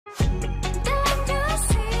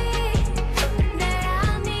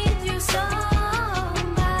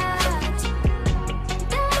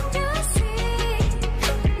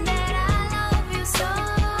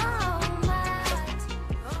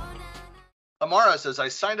Amara says, I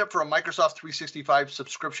signed up for a Microsoft 365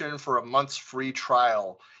 subscription for a month's free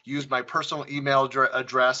trial. Used my personal email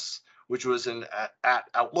address, which was at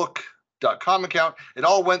Outlook.com account. It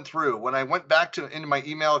all went through. When I went back into my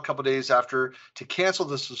email a couple days after to cancel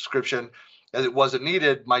the subscription, as it wasn't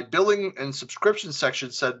needed, my billing and subscription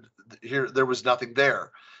section said there was nothing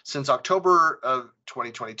there. Since October of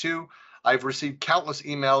 2022, I've received countless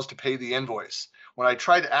emails to pay the invoice. When I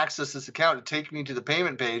try to access this account to take me to the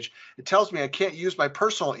payment page, it tells me I can't use my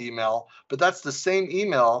personal email, but that's the same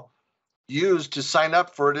email used to sign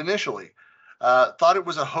up for it initially. Thought it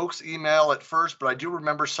was a hoax email at first, but I do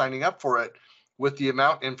remember signing up for it with the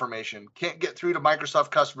amount information. Can't get through to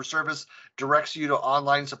Microsoft customer service, directs you to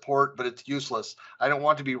online support, but it's useless. I don't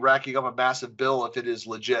want to be racking up a massive bill if it is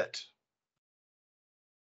legit.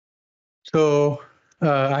 So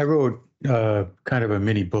I wrote kind of a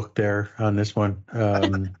mini book there on this one.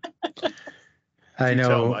 I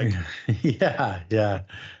know. Yeah.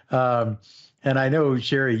 And I know,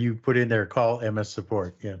 Shari, you put in there, call MS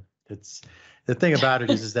support. Yeah, it's the thing about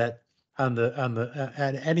it is that on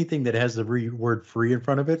anything that has the word free in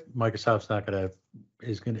front of it, Microsoft's not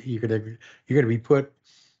you're gonna be put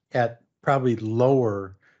at probably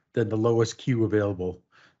lower than the lowest queue available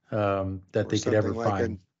that they could ever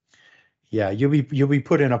find. Yeah, you'll be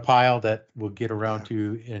put in a pile that will get around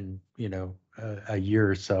to in a year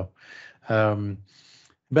or so.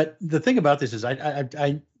 But the thing about this is,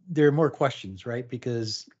 there are more questions, right?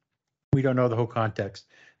 Because we don't know the whole context.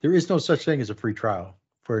 There is no such thing as a free trial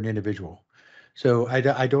for an individual. So I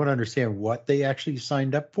don't understand what they actually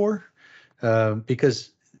signed up for,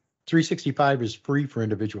 because 365 is free for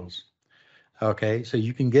individuals. Okay, so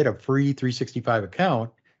you can get a free 365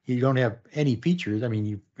 account. You don't have any features. I mean,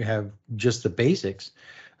 you have just the basics,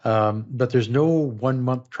 but there's no 1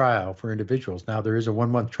 month trial for individuals. Now there is a 1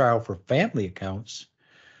 month trial for family accounts,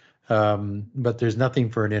 but there's nothing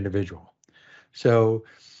for an individual. So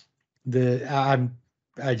I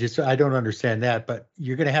don't understand that, but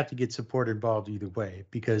you're going to have to get support involved either way,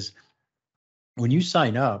 because when you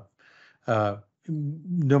sign up,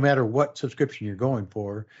 no matter what subscription you're going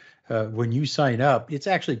for, when you sign up, it's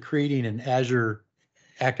actually creating an Azure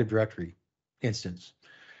Active Directory instance.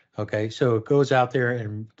 Okay, so it goes out there,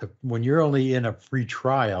 and when you're only in a free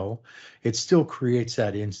trial, it still creates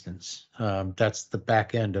that instance. That's the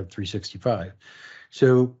back end of 365.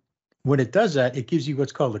 So when it does that, it gives you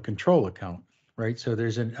what's called a control account, right? So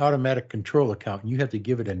there's an automatic control account, and you have to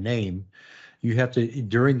give it a name. You have to,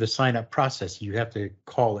 during the sign up process, you have to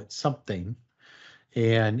call it something,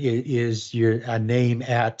 and it is a name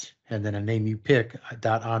at, and then a name you pick,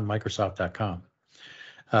 .onmicrosoft.com.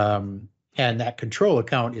 And that control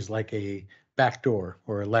account is like a backdoor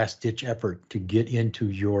or a last-ditch effort to get into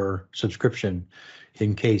your subscription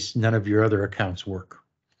in case none of your other accounts work.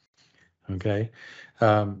 Okay,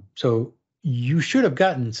 so you should have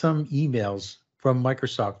gotten some emails from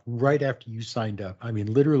Microsoft right after you signed up. I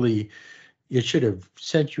mean, literally, it should have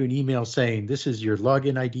sent you an email saying, this is your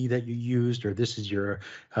login ID that you used, or this is your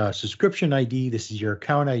subscription ID, this is your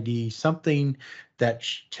account ID, something that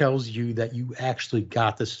tells you that you actually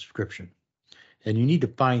got the subscription. And you need to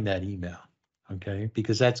find that email, okay?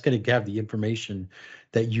 Because that's going to have the information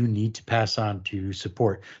that you need to pass on to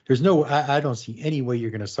support. There's no, I don't see any way you're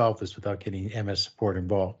going to solve this without getting MS support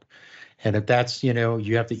involved. And if that's,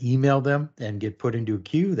 you have to email them and get put into a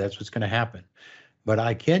queue, that's what's going to happen. But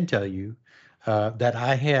I can tell you that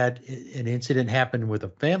I had an incident happen with a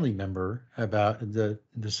family member about the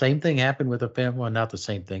same thing happened with a family, well, not the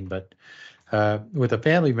same thing, but with a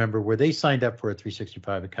family member where they signed up for a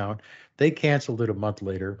 365 account. They canceled it a month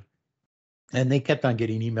later, and they kept on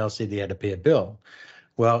getting emails saying they had to pay a bill.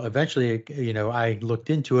 Well, eventually, I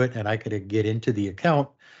looked into it, and I could get into the account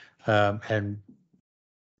and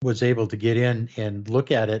was able to get in and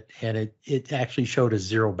look at it, and it actually showed a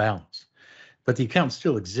zero balance, but the account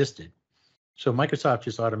still existed. So Microsoft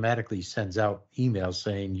just automatically sends out emails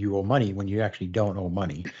saying you owe money when you actually don't owe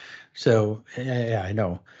money. So yeah, I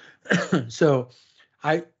know. So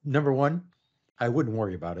number one, I wouldn't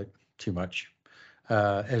worry about it too much,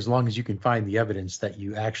 as long as you can find the evidence that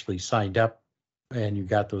you actually signed up and you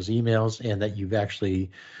got those emails, and that you've actually,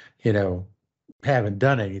 haven't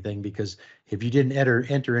done anything. Because if you didn't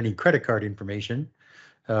enter any credit card information,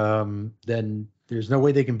 then there's no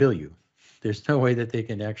way they can bill you. There's no way that they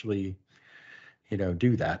can actually,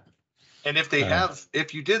 do that. And if they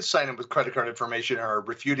if you did sign in with credit card information or are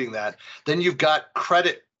refuting that, then you've got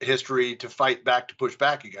credit history to fight back, to push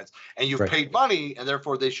back against, and you've paid money, and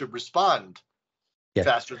therefore they should respond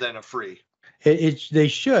faster than a free. They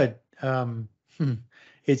should. You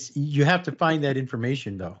have to find that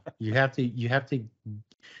information though. You have to.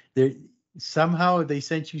 somehow they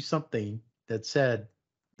sent you something that said,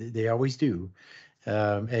 they always do,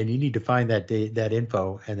 and you need to find that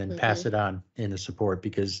info and then pass it on in the support,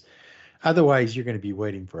 because otherwise you're going to be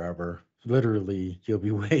waiting forever. Literally, you'll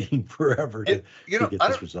be waiting forever to get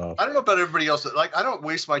this resolved. I don't know about everybody else. Like, I don't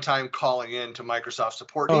waste my time calling in to Microsoft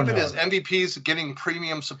support. Oh, Even no. as MVPs getting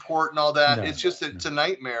premium support and all that, No, it's just, it's a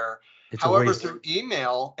nightmare. It's However, through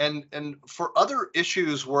email and for other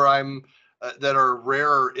issues where I'm that are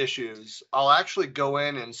rarer issues, I'll actually go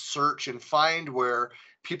in and search and find where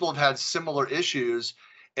people have had similar issues,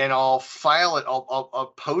 and I'll file it.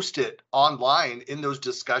 I'll post it online in those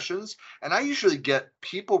discussions, and I usually get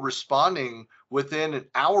people responding within an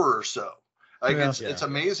hour or so. Like, it's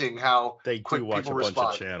amazing how they quick do watch people a bunch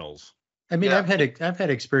respond. of channels. I mean, I've had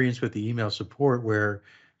experience with the email support where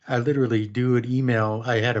I literally do an email.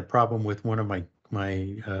 I had a problem with one of my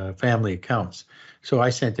family accounts, so I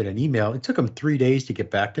sent it an email. It took them 3 days to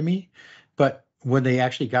get back to me, but when they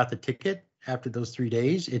actually got the ticket after those 3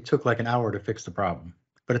 days, it took like an hour to fix the problem.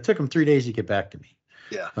 But it took them 3 days to get back to me.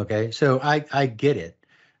 Yeah. Okay. So I get it.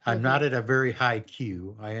 I'm not at a very high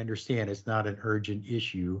queue. I understand it's not an urgent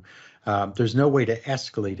issue. There's no way to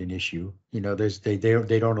escalate an issue. You know, they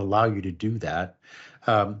don't allow you to do that.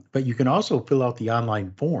 But you can also fill out the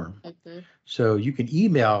online form. So you can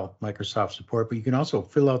email Microsoft support, but you can also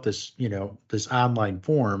fill out this, this online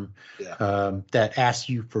form that asks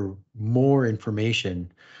you for more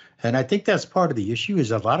information. And I think that's part of the issue,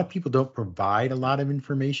 is a lot of people don't provide a lot of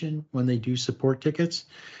information when they do support tickets.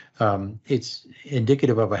 It's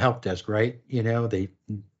indicative of a help desk, right?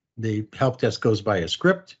 The help desk goes by a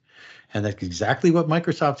script, and that's exactly what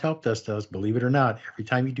Microsoft help desk does. Believe it or not, every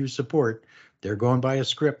time you do support, they're going by a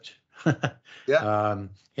script. And they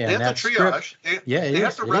have to triage. They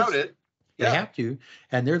have to route it. They have to,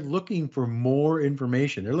 and they're looking for more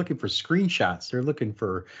information. They're looking for screenshots. They're looking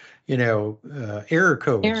for, error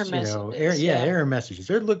codes. Error messages.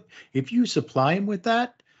 If you supply them with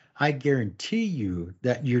that, I guarantee you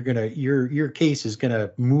that your case is gonna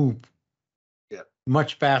move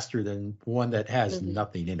much faster than one that has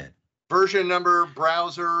nothing in it. Version number,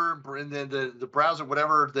 browser, and then the browser,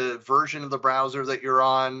 whatever the version of the browser that you're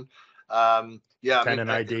on. Tenant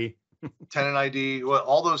ID. Tenant ID,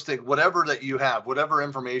 all those things, whatever that you have, whatever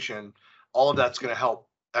information, all of that's going to help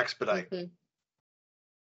expedite.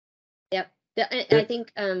 Yep. I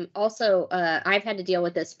think also I've had to deal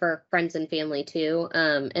with this for friends and family too.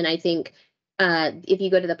 And I think if you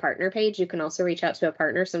go to the partner page, you can also reach out to a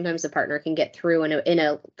partner. Sometimes the partner can get through in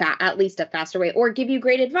at least a faster way, or give you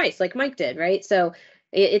great advice like Mike did, right? So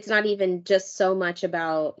it's not even just so much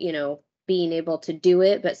about, being able to do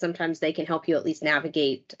it, but sometimes they can help you at least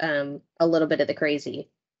navigate a little bit of the crazy.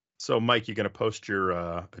 So, Mike, you going to post your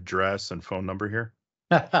address and phone number here?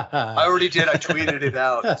 I already did. I tweeted it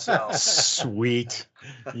out. So sweet.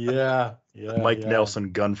 Yeah. Mike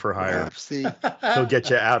Nelson, gun for hire. See, he'll get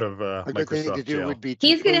you out of a good thing to do jail. would be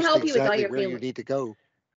he's going to help you exactly with all your where family. you need to go.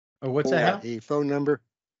 Oh, what's that? A phone number.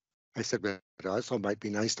 I said, but it also might be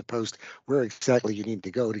nice to post where exactly you need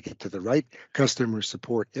to go to get to the right customer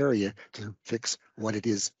support area to fix what it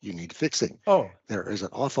is you need fixing. Oh, there is an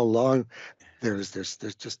awful long. There's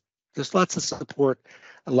lots of support,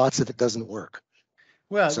 and lots of it doesn't work.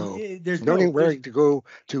 Well, so there's knowing where to go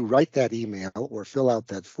to write that email or fill out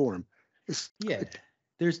that form is good.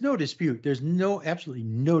 There's no dispute. There's absolutely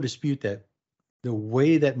no dispute that the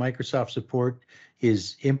way that Microsoft support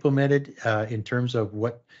is implemented in terms of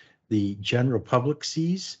what the general public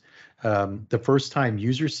sees, the first time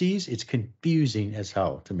user sees, it's confusing as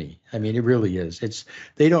hell to me. I mean, it really is.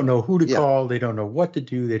 They don't know who to call. They don't know what to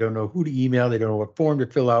do. They don't know who to email. They don't know what form to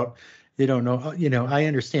fill out. They don't know, I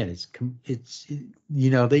understand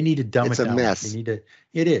they need to dumb it down. It's a mess. It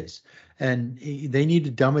is. And they need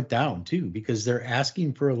to dumb it down too, because they're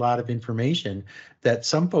asking for a lot of information that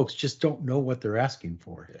some folks just don't know what they're asking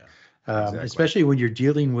for. Exactly. Especially when you're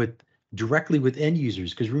dealing directly with end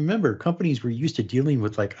users. Because remember, companies were used to dealing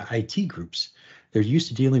with like IT groups. They're used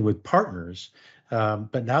to dealing with partners,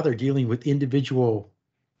 but now they're dealing with individual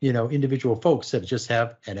folks that just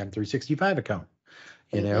have an M365 account.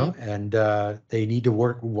 And they need to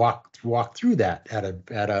walk through that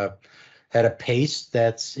at a pace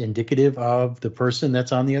that's indicative of the person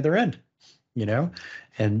that's on the other end,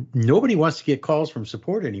 and nobody wants to get calls from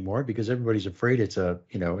support anymore because everybody's afraid it's going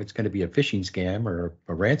to be a phishing scam or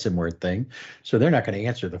a ransomware thing. So they're not going to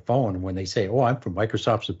answer the phone when they say, "Oh, I'm from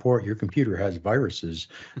Microsoft support. Your computer has viruses.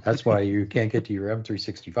 That's why you can't get to your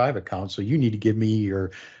M365 account. So you need to give me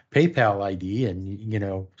your PayPal ID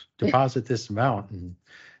and, deposit this amount and,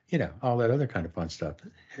 all that other kind of fun stuff."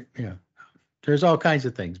 There's all kinds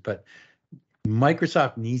of things, but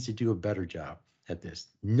Microsoft needs to do a better job at this,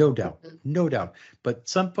 no doubt, no doubt. But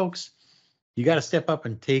some folks, you got to step up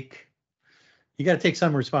and you got to take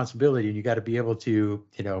some responsibility, and you got to be able to,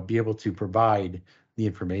 be able to provide the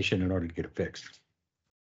information in order to get it fixed.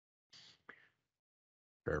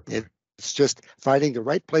 Fair point. It's just finding the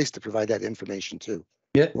right place to provide that information too.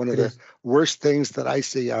 Yeah, One of the worst things that I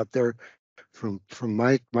see out there from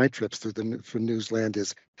my trips through from Newsland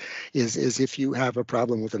is if you have a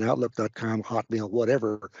problem with an Outlook.com, Hotmail,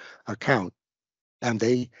 whatever account, and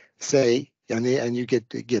they say and you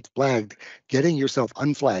get flagged, getting yourself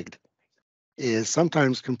unflagged is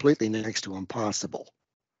sometimes completely next to impossible,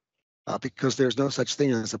 because there's no such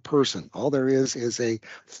thing as a person. All there is a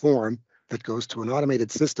form that goes to an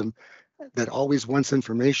automated system that always wants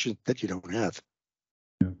information that you don't have,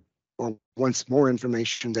 or wants more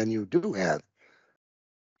information than you do have.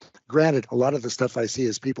 Granted, a lot of the stuff I see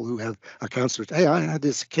is people who have accounts that, hey, I had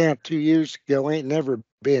this account 2 years ago, ain't never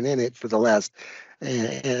been in it for the last,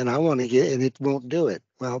 and I want to get, and it won't do it.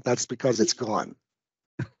 Well, that's because it's gone.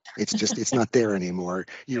 It's not there anymore.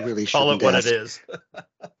 You really shouldn't Call it what ask. it is.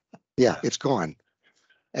 Yeah, it's gone.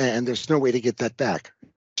 And there's no way to get that back.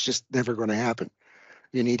 It's just never going to happen.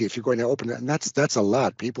 You need, if you're going to open it, and that's a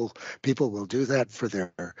lot. People will do that for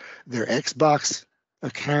their Xbox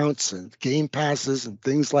accounts and game passes and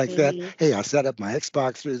things like that. Hey, I set up my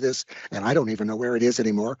Xbox through this and I don't even know where it is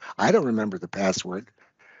anymore. I don't remember the password.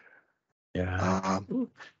 Yeah.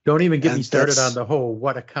 Don't even get me started on the whole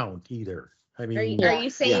what account either. I mean, are you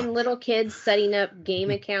saying little kids setting up game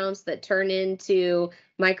accounts that turn into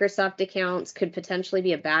Microsoft accounts could potentially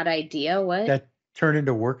be a bad idea? What? That turn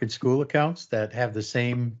into work and school accounts that have the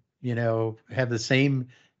same, have the same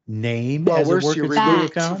name as a work and school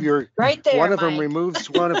account? Right there, one of them removes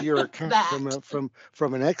one of your account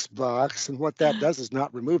from an Xbox, and what that does is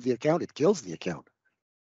not remove the account; it kills the account.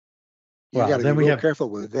 You got to be real careful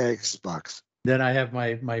with the Xbox. Then I have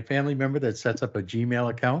my family member that sets up a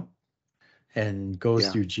Gmail account and goes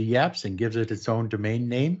through GApps and gives it its own domain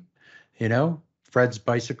name,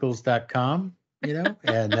 fredsbicycles.com,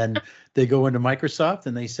 and then they go into Microsoft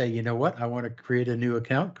and they say, you know what, I want to create a new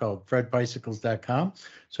account called fredbicycles.com.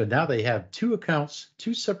 So now they have two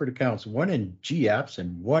separate accounts, one in GApps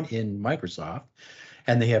and one in Microsoft,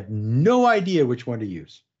 and they have no idea which one to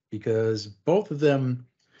use because both of them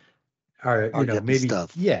are maybe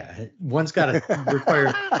stuff. One's got to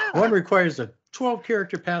one requires a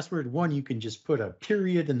 12-character password. One you can just put a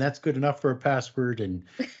period and that's good enough for a password and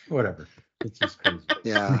whatever. It's just crazy.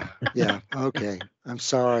 Yeah. Okay. I'm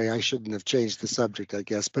sorry. I shouldn't have changed the subject, I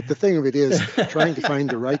guess. But the thing of it is trying to find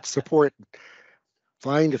the right support,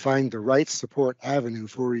 find the right support avenue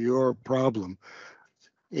for your problem.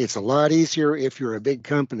 It's a lot easier if you're a big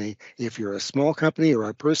company. If you're a small company or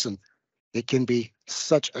a person, it can be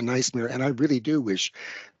such a nightmare. And I really do wish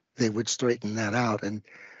they would straighten that out and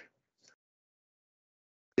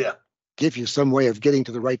give you some way of getting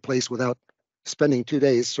to the right place without spending 2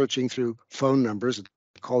 days searching through phone numbers and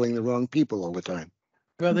calling the wrong people all the time.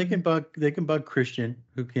 Well, they can bug Christian,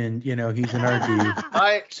 who can, he's an RD.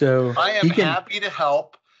 I am happy to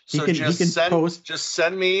help. So just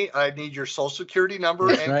send me. I need your social security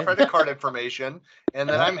number and credit card information, and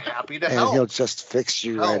then I'm happy to help. And he'll just fix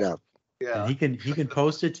you right up. Yeah. And he can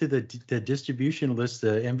post it to the distribution list,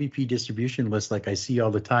 the MVP distribution list, like I see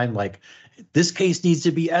all the time. Like, this case needs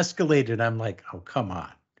to be escalated. I'm like, oh, come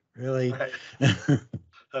on. Really? Right.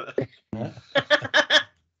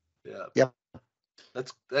 Yep.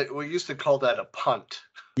 We used to call that a punt.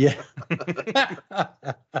 Yeah. The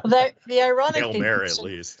ironic thing Mary, at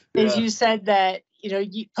least. is you said that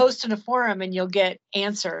you post in a forum and you'll get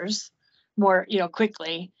answers more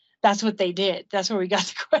quickly. That's what they did. That's where we got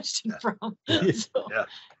the question from.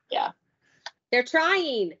 Yeah. They're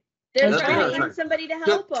trying. They're trying somebody to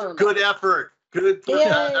help them. Good effort. Good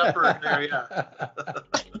effort there, yeah.